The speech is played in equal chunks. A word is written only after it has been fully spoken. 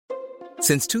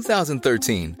Since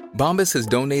 2013, Bombas has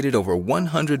donated over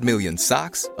 100 million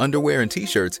socks, underwear, and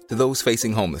T-shirts to those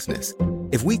facing homelessness.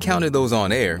 If we counted those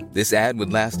on air, this ad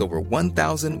would last over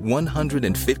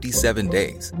 1,157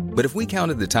 days. But if we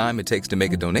counted the time it takes to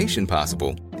make a donation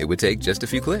possible, it would take just a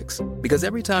few clicks. Because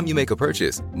every time you make a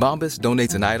purchase, Bombas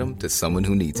donates an item to someone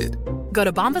who needs it. Go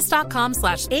to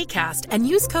bombas.com/ACAST and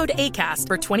use code ACAST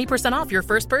for 20% off your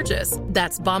first purchase.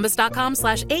 That's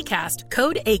bombas.com/ACAST,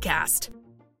 code ACAST.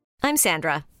 I'm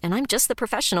Sandra, and I'm just the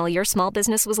professional your small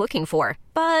business was looking for.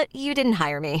 But you didn't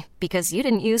hire me because you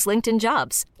didn't use LinkedIn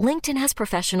Jobs. LinkedIn has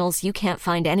professionals you can't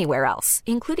find anywhere else,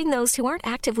 including those who aren't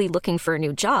actively looking for a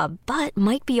new job, but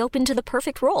might be open to the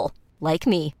perfect role, like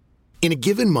me. In a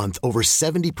given month, over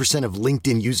 70% of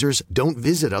LinkedIn users don't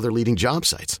visit other leading job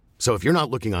sites. So if you're not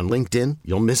looking on LinkedIn,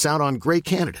 you'll miss out on great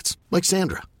candidates like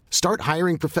Sandra. Start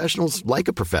hiring professionals like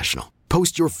a professional.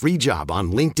 Post your free job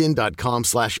on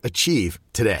linkedin.com/achieve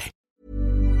today.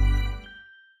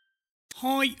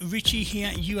 Hi, Richie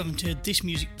here. You haven't heard This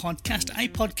Music Podcast, a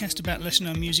podcast about lesser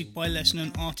known music by lesser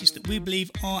known artists that we believe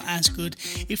are as good,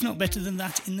 if not better than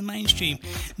that in the mainstream.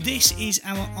 This is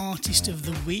our Artist of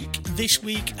the Week. This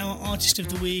week, our Artist of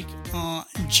the Week are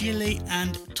Jillie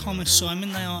and Thomas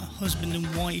Simon. They are husband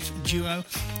and wife duo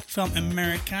from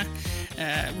America.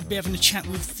 We'll be having a chat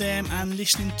with them and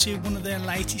listening to one of their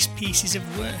latest pieces of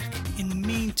work. In the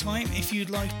meantime, if you'd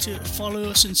like to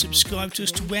follow us and subscribe to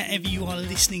us to wherever you are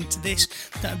listening to this,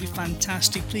 that would be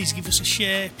fantastic. Please give us a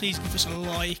share, please give us a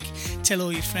like, tell all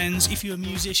your friends. If you're a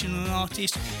musician or an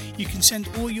artist, you can send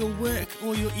all your work,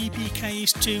 all your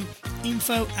EPKs to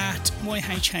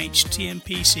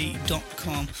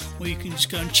info@yhhtmpc.com, or you can just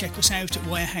go and check us out at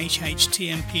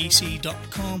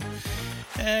yhhtmpc.com.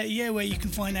 Where you can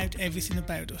find out everything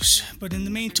about us. But in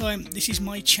the meantime, this is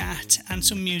my chat and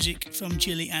some music from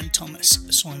Jillie and Thomas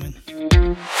Simon.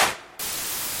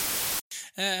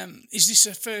 Is this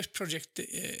a first project that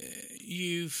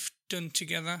you've done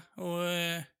together, or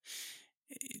have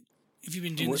you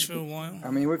been doing this for a while?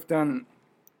 I mean, we've done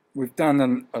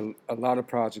a lot of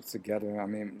projects together. I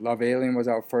mean, Love Alien was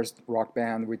our first rock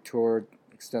band. We toured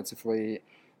extensively,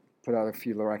 put out a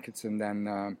few records, and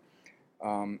then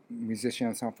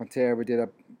Musicians Sans Frontières, we did a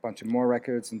bunch of more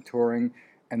records and touring.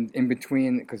 And in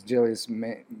between, because Jillie is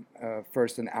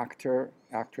first an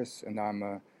actress, and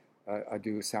I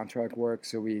do soundtrack work,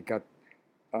 so we got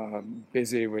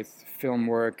busy with film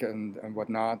work and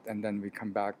whatnot, and then we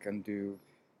come back and do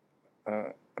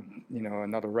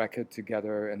another record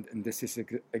together, and this is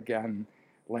again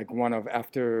like one of,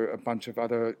 after a bunch of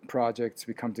other projects,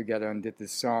 we come together and did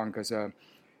this song because I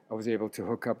was able to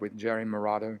hook up with Jerry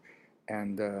Murata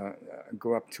and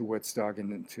go up to Woodstock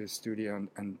and into the studio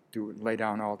and lay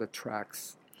down all the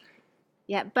tracks.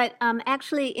 Yeah, but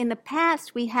actually in the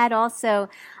past we had also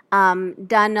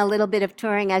done a little bit of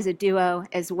touring as a duo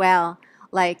as well.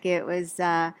 Like it was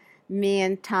me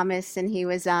and Thomas, and he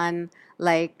was on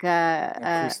like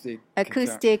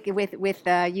acoustic with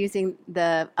using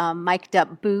the mic'd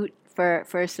up boot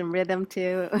for some rhythm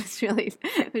too.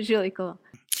 It was really cool.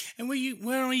 And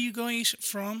where are you guys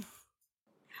from?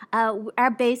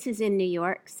 Our base is in New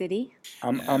York City.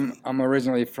 I'm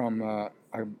originally from.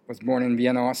 I was born in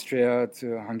Vienna, Austria,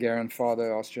 to a Hungarian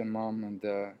father, Austrian mom, and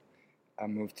I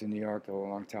moved to New York a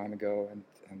long time ago, and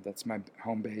that's my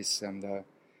home base. And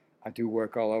I do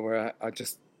work all over. I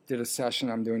just did a session.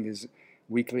 I'm doing these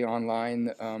weekly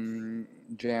online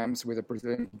jams with a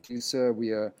Brazilian producer.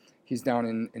 He's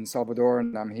down in Salvador,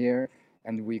 and I'm here,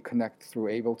 and we connect through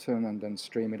Ableton and then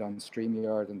stream it on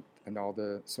StreamYard and all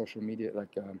the social media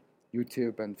like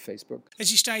YouTube and Facebook.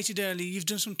 As you stated earlier, you've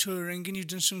done some touring and you've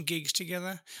done some gigs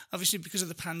together. Obviously, because of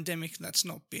the pandemic, that's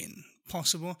not been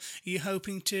possible. Are you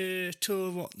hoping to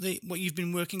tour what you've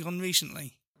been working on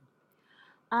recently?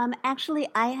 Actually,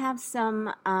 I have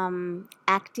some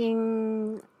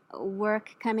acting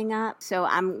work coming up, so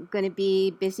I'm going to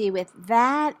be busy with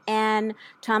that. And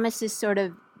Thomas is sort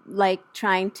of like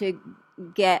trying to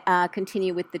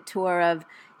continue with the tour of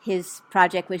his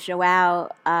project with Joao,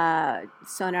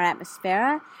 Sonar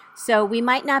Atmosfera. So we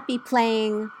might not be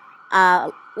playing...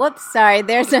 sorry,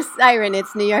 there's a siren.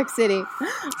 It's New York City.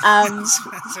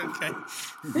 That's okay.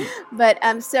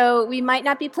 But so we might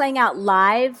not be playing out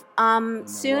live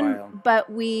soon,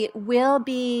 but we will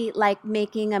be like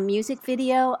making a music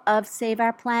video of Save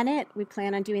Our Planet. We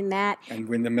plan on doing that. And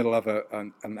we're in the middle of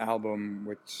an album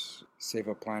which Save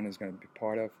Our Planet is going to be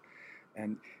part of.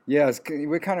 And yeah,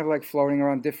 we're kind of like floating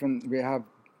around different. We have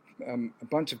a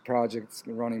bunch of projects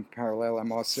running parallel.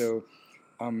 I'm also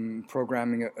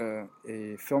programming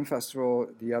a film festival,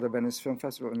 the Other Venice Film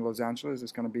Festival in Los Angeles.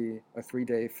 It's going to be a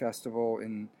 3-day festival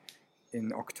in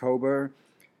October.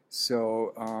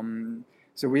 So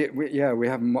so we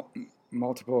have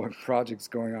multiple projects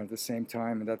going on at the same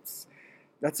time, and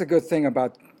that's a good thing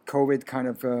about COVID. Kind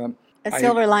of A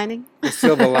silver lining. the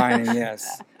silver lining,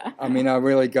 yes. I mean, I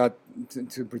really got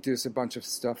to produce a bunch of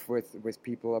stuff with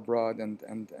people abroad,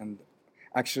 and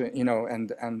actually, you know,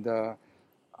 and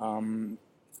I'll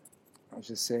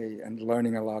just say, and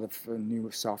learning a lot of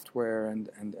new software and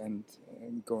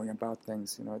going about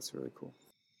things. You know, it's really cool.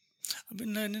 I've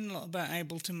been learning a lot about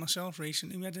Ableton myself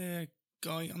recently. We had a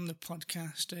guy on the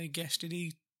podcast, a guest, and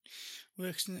he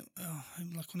works in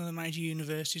like one of the major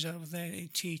universities over there. He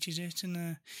teaches it,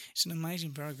 and it's an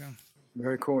amazing program.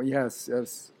 Very cool. Yes,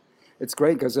 yes. It's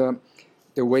great because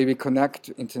the way we connect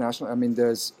international. I mean,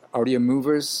 there's audio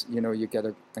movers. You know, you get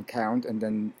an account, and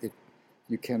then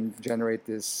you can generate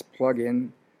this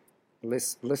plugin,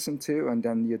 listen to, and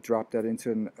then you drop that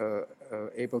into an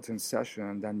Ableton session,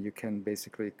 and then you can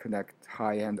basically connect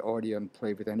high-end audio and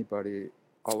play with anybody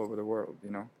all over the world.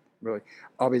 You know, really.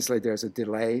 Obviously, there's a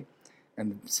delay.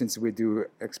 And since we do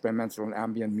experimental and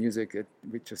ambient music,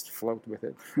 we just float with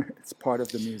it. It's part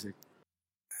of the music.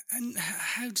 And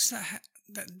how does that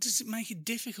does it make it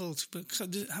difficult? Because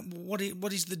what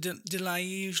is the delay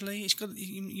usually? It's got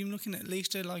you're looking at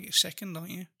least like a second,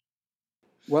 aren't you?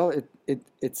 Well,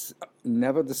 it's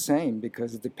never the same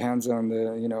because it depends on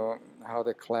how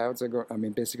the clouds are going. I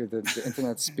mean, basically the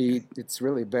internet speed. It's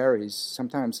really varies.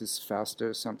 Sometimes it's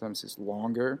faster, sometimes it's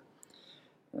longer.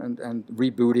 And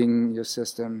rebooting your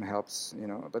system helps,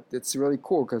 but it's really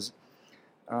cool because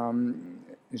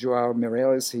João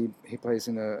Mireles, he plays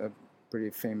in a pretty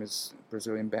famous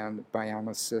Brazilian band,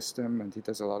 Baiana System, and he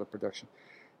does a lot of production.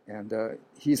 And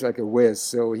he's like a whiz,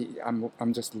 so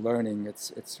I'm just learning.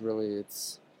 It's really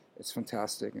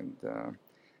fantastic, and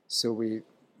so we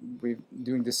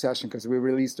doing this session because we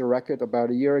released a record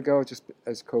about a year ago, just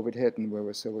as COVID hit, and we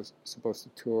were supposed to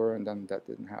tour, and then that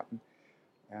didn't happen,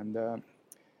 and.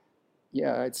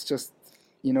 Yeah, it's just,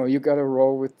 you got to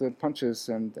roll with the punches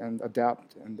and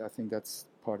adapt, and I think that's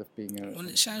part of being a. Well,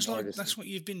 it sounds like artist. That's what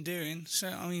you've been doing. So,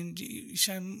 I mean, you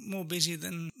sound more busy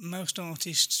than most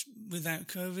artists without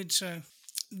COVID. So,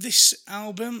 this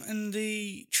album and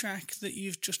the track that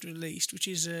you've just released, which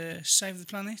is Save the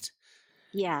Planet.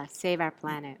 Yeah, Save Our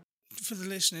Planet. For the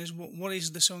listeners, what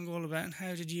is the song all about, and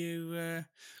how did you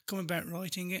come about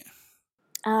writing it?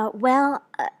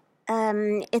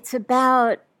 It's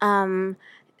about,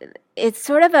 it's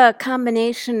sort of a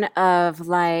combination of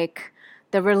like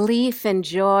the relief and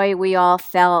joy we all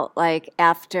felt like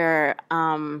after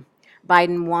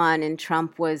Biden won and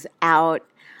Trump was out,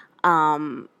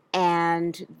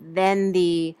 and then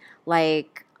the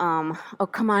like, oh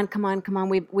come on,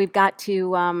 we've got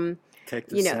to. Take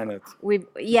the Senate.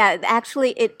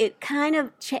 Actually, it kind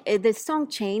of the song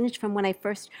changed from when I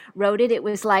first wrote it. It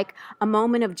was like a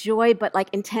moment of joy, but like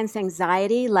intense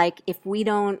anxiety. Like if we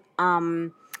don't,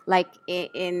 like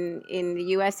in the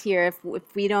U.S. here,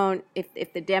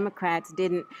 if the Democrats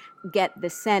didn't get the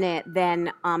Senate,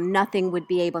 then nothing would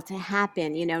be able to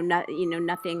happen.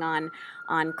 Nothing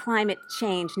on climate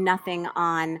change, nothing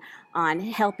on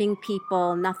helping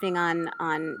people, nothing on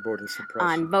voter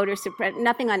suppression,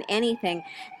 nothing on anything,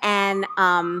 and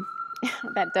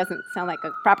that doesn't sound like a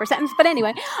proper sentence, but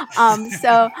anyway, and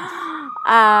so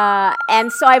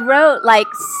I wrote like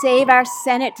save our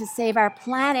Senate to save our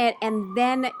planet, and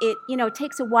then it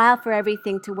takes a while for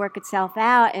everything to work itself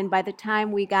out, and by the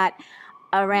time we got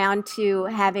around to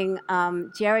having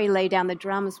Jerry lay down the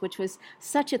drums, which was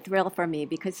such a thrill for me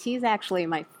because he's actually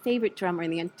my favorite drummer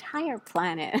in the entire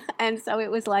planet. And so it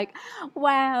was like,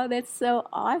 wow, that's so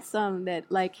awesome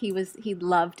that like he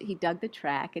dug the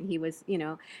track and he was,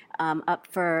 up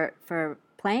for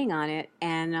playing on it.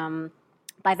 And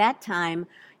by that time,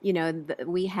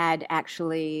 we had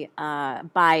actually,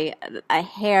 by a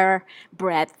hair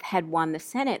breadth, had won the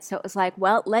Senate. So it was like,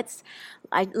 well, let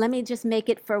me just make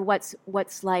it for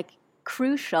what's like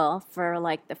crucial for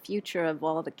like the future of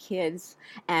all the kids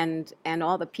and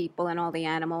all the people and all the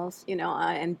animals,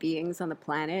 and beings on the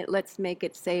planet. Let's make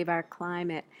it save our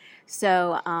climate.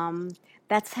 So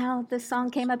that's how the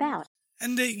song came about.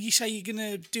 And you say you're going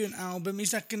to do an album. Is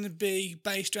that going to be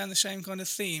based around the same kind of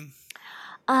theme?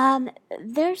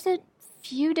 There's a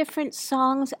few different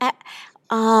songs.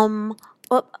 Hold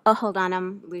on,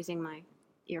 I'm losing my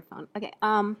earphone. Okay.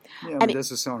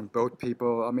 There's a song, Boat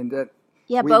People. I mean that.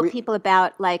 Yeah, Boat People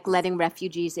about like letting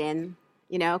refugees in.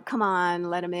 Come on,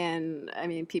 let them in. I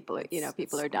mean, people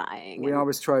are dying. We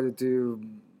always try to do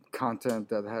content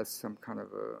that has some kind of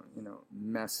a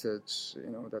message,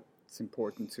 that's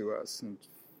important to us and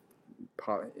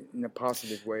in a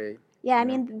positive way. Yeah, I you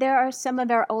know. mean, there are some of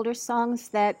our older songs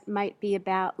that might be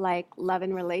about like love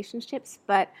and relationships,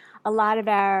 but a lot of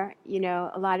our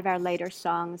later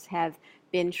songs have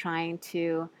been trying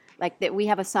to, like that we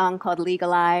have a song called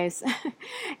Legalize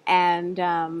and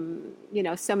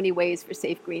so many ways for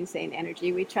safe, green, sane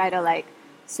energy. We try to like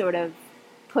sort of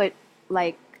put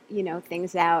like,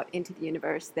 things out into the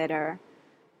universe that are,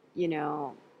 you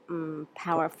know,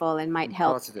 powerful and might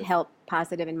Positive help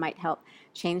positive and might help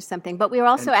change something. But we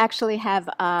also and actually have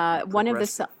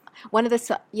progressive.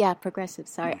 yeah, progressive.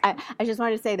 Sorry, I just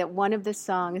wanted to say that one of the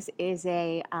songs is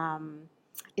a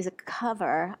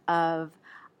cover of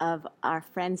our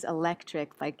friend's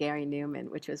Electric by Gary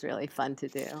Newman, which was really fun to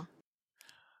do.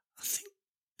 I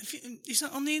think is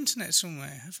that on the internet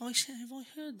somewhere? Have I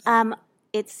heard that?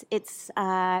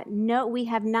 No, we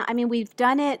have not. I mean, we've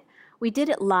done it. We did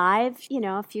it live,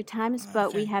 a few times,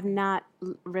 but we Okay. have not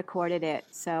recorded it.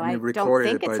 So I mean, I don't recorded it,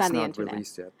 think but it's it's on the not internet.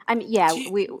 released yet. I mean, yeah,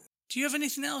 Do you have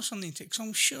anything else on the internet? 'Cause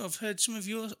I'm sure I've heard some of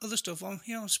your other stuff on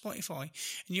here on Spotify,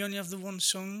 and you only have the one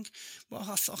song. But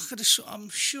I thought I'm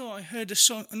sure I heard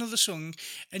another song,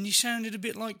 and you sounded a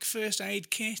bit like First Aid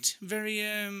Kit, very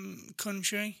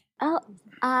country. Oh,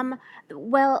 um,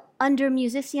 well, under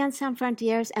Musiciens Sans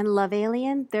Frontières and Love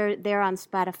Alien, they're on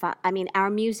Spotify. I mean, our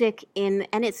music and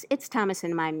it's Thomas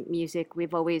and my music.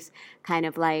 We've always kind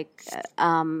of like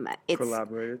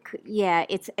Collaborated. yeah,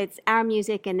 it's our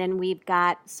music, and then we've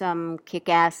got some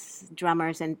kick-ass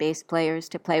drummers and bass players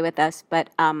to play with us.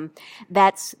 But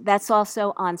that's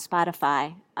also on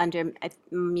Spotify under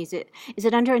music. Is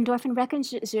it under Endorphin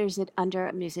Records or is it under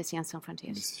Musiciens Sans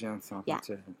Frontières? Musiciens Sans Yeah.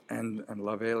 Frontières and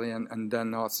Love Alien, and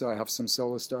then also I have some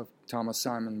solo stuff. Thomas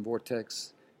Simon,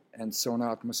 Vortex, and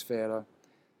Sona Atmosfera.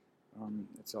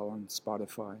 It's all on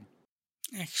Spotify.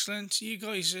 Excellent. You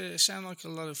guys sound like a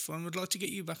lot of fun. We'd like to get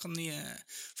you back on the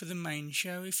for the main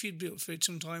show if you'd be up for it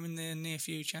sometime in the near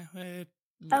future.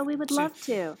 Oh, we would love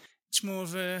to. It's more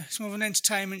of an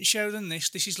entertainment show than this.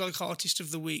 This is like Artist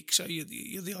of the Week, so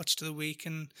you're the Artist of the Week,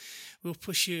 and we'll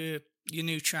push your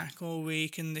new track all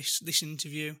week and this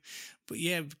interview. But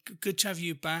yeah, good to have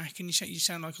you back, and you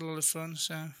sound like a lot of fun.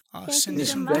 So I'll Thank send you you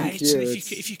so some much. dates, and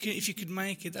Thank if you could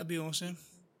make it, that'd be awesome.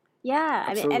 Yeah,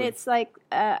 I mean, and Absolutely. it's like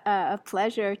a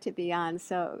pleasure to be on.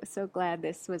 So glad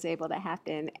this was able to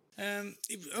happen. I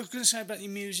was going to say about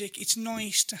your music, it's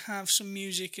nice to have some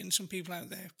music and some people out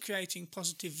there creating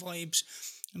positive vibes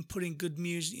and putting good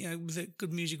music, with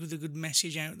good music with a good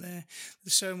message out there.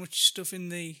 There's so much stuff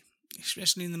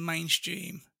especially in the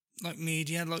mainstream, like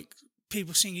media, like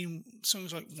people singing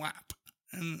songs like WAP,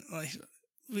 and like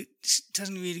it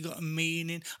hasn't really got a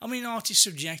meaning. I mean, art is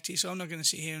subjective, so I'm not going to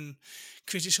sit here and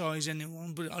criticise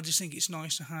anyone, but I just think it's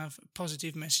nice to have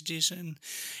positive messages, and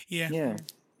Yeah,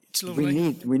 it's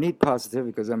lovely. we need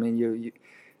positivity because I mean,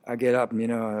 I get up,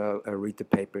 I read the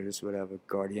papers, whatever,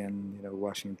 Guardian,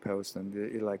 Washington Post, and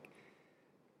you're like,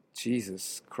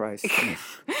 Jesus Christ.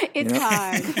 It's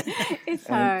hard. It's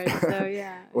hard. So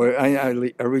yeah. Or I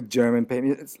read German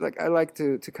papers. It's like I like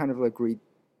to kind of like read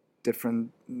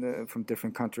different from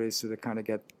different countries, so to kind of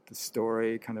get the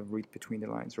story, kind of read between the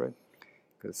lines, right?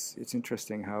 Because it's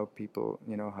interesting how people,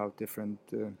 how different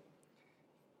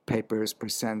papers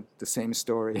present the same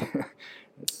story.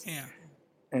 Yeah.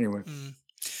 Anyway.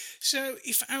 So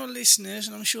if our listeners,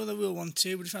 and I'm sure they will want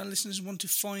to, but if our listeners want to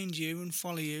find you and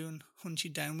follow you and hunt you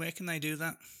down, where can they do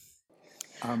that?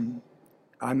 I'm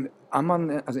on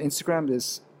Instagram.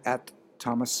 There's at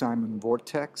Thomas Simon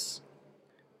Vortex.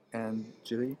 And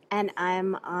Jillie? And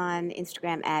I'm on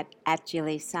Instagram at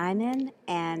Jillie Simon,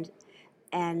 and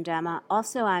I'm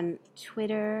also on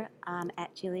Twitter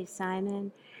at Jillie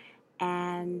Simon,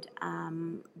 and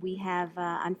we have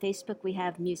on Facebook we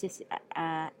have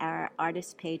our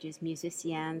artist page is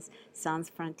Musiciens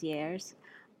Sans Frontières.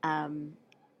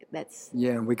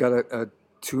 We got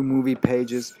 2 movie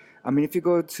pages. I mean, if you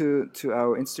go to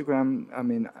our Instagram, I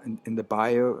mean, in the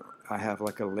bio, I have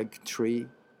like a link tree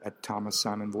at Thomas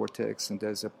Simon Vortex, and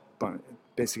there's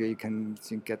basically you can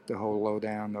get the whole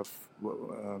lowdown of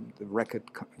the record,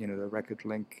 the record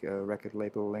link, record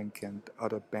label link, and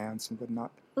other bands and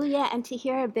whatnot. Oh yeah, and to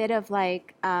hear a bit of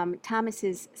like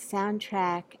Thomas's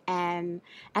soundtrack, and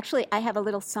actually I have a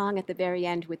little song at the very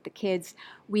end with the kids.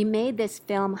 We made this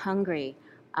film Hungry,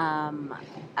 and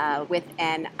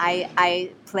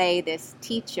I play this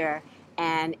teacher,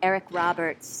 and Eric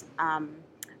Roberts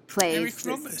plays Eric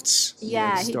Roberts.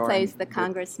 Yeah, he plays the with-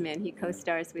 congressman. He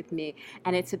co-stars with me,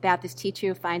 and it's about this teacher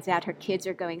who finds out her kids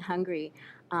are going hungry,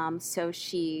 so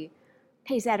she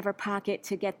pays out of her pocket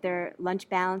to get their lunch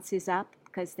balances up,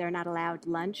 because they're not allowed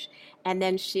lunch. And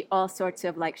then she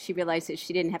realizes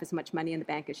she didn't have as much money in the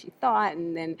bank as she thought,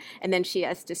 and then she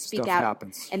has to speak out.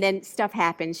 Happens. And then stuff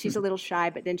happens. She's a little shy,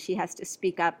 but then she has to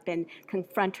speak up and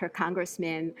confront her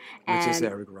congressman, which is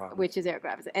Eric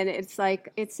Roberts. And it's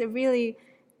like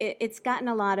it's gotten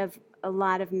a lot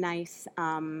of nice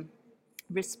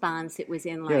response. It was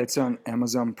in it's on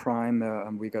Amazon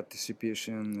Prime. We got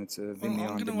distribution. It's a Vimeo on demand.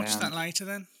 I'm going to watch that later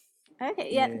then.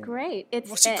 Okay, great.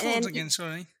 What's it called again?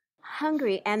 Sorry.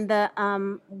 Hungry, and the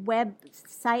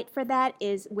website for that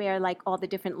is where like all the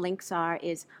different links are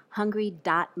is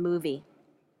hungry.movie.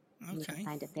 Okay. You can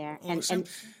find it there. Awesome. And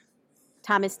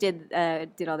Thomas did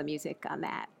all the music on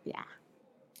that. Yeah.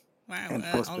 Wow,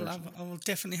 I will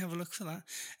definitely have a look for that.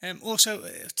 Also,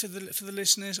 for the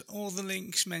listeners, all the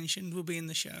links mentioned will be in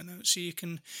the show notes, so you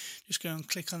can just go and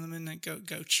click on them and then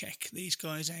go check these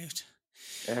guys out.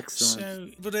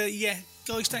 Excellent.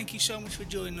 Guys, thank you so much for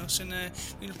joining us, and we're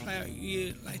going to play out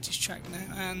your latest track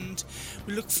now, and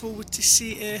we look forward to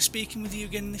speaking with you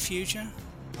again in the future.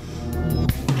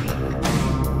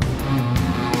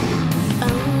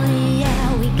 Oh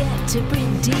yeah, we get to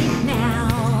breathe deep now.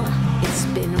 It's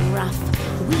been rough.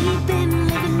 We've been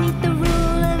living beneath the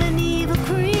rule of an evil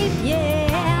creep.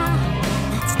 Yeah,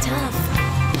 that's tough.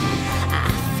 I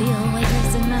feel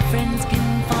weightless and my friends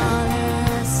can fall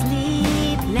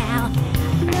asleep now.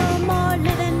 No more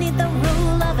living beneath the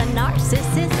rule of a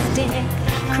narcissistic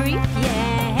creep. Yeah.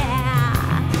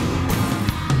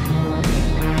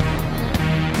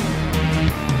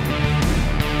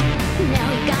 Now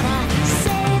we gotta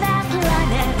save our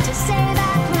planet to save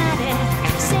our planet.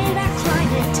 Save our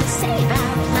climate to save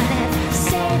our planet.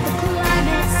 Save the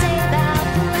climate, save our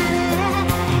planet.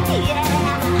 Yeah,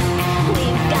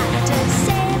 we've got to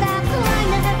save our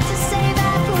climate to save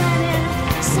our planet.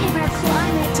 Save our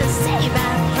climate to save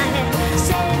our planet.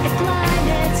 Save the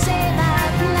climate, save our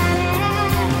planet.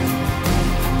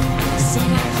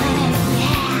 Save our planet,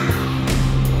 yeah.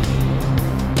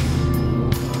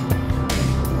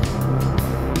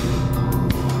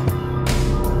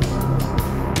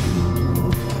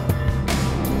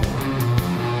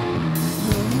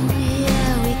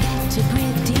 To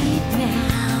breathe deep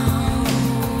now.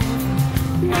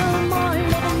 No more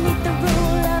living beneath the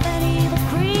rule of an evil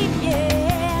creep,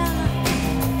 yeah.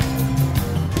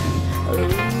 Oh,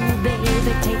 baby,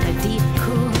 take a deep,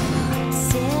 cool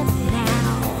sip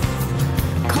now.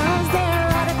 'Cause their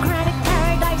autocratic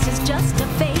paradise is just a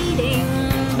fading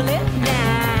blip now.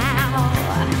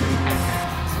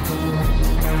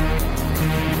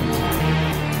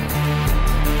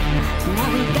 Now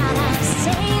we gotta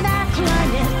save our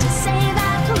climate to save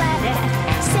our planet.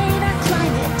 Save our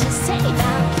climate to save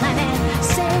our planet.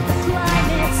 Save the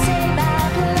climate, save our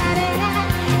planet.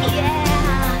 Yeah,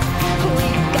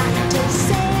 we've got to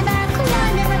save our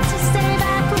climate to save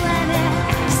our planet.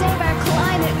 Save our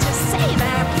climate to save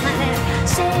our planet.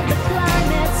 Save the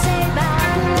climate, save our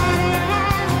planet.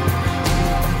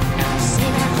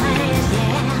 Save our planet,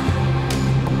 yeah.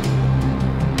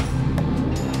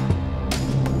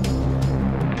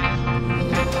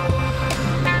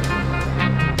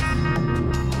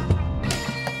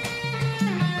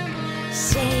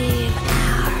 Save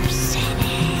our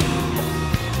city.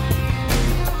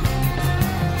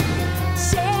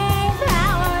 Save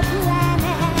our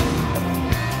planet.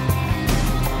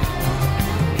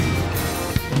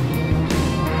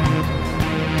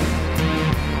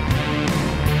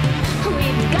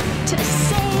 We've got to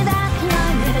save our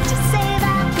climate to save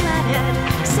our planet.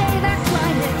 Save our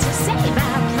climate to save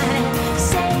our planet.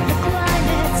 Save the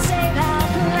climate, save our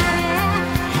planet.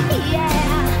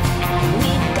 Yeah,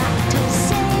 we've got to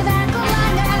save our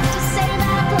climate to save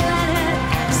our planet.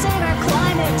 Save our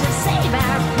climate to save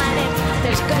our planet.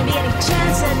 There's gonna be any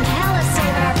chance in hell to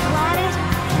save our planet.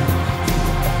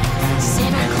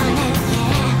 Save our climate,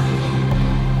 yeah.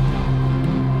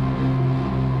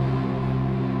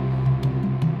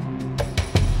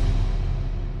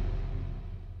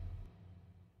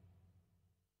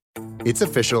 It's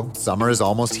official, summer is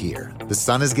almost here. The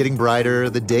sun is getting brighter,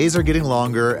 the days are getting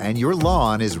longer, and your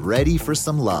lawn is ready for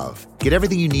some love. Get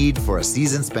everything you need for a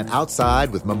season spent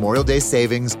outside with Memorial Day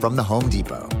savings from the Home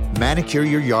Depot. Manicure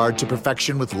your yard to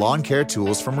perfection with lawn care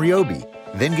tools from Ryobi.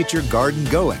 Then get your garden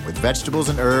going with vegetables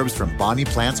and herbs from Bonnie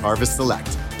Plants Harvest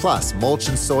Select. Plus, mulch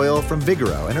and soil from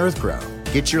Vigoro and Earthgrow.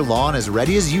 Get your lawn as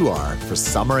ready as you are for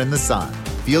summer in the sun.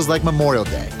 Feels like Memorial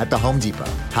Day at the Home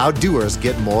Depot. How doers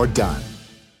get more done.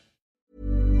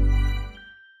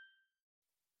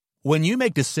 When you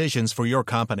make decisions for your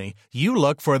company, you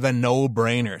look for the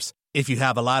no-brainers. If you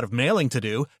have a lot of mailing to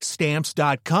do,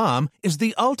 Stamps.com is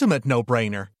the ultimate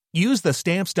no-brainer. Use the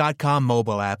Stamps.com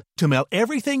mobile app to mail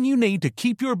everything you need to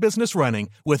keep your business running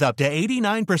with up to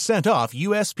 89% off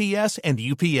USPS and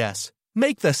UPS.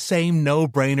 Make the same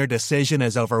no-brainer decision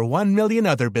as over 1 million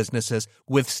other businesses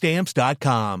with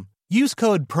Stamps.com. Use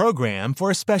code PROGRAM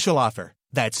for a special offer.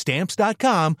 That's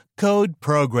Stamps.com, code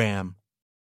PROGRAM.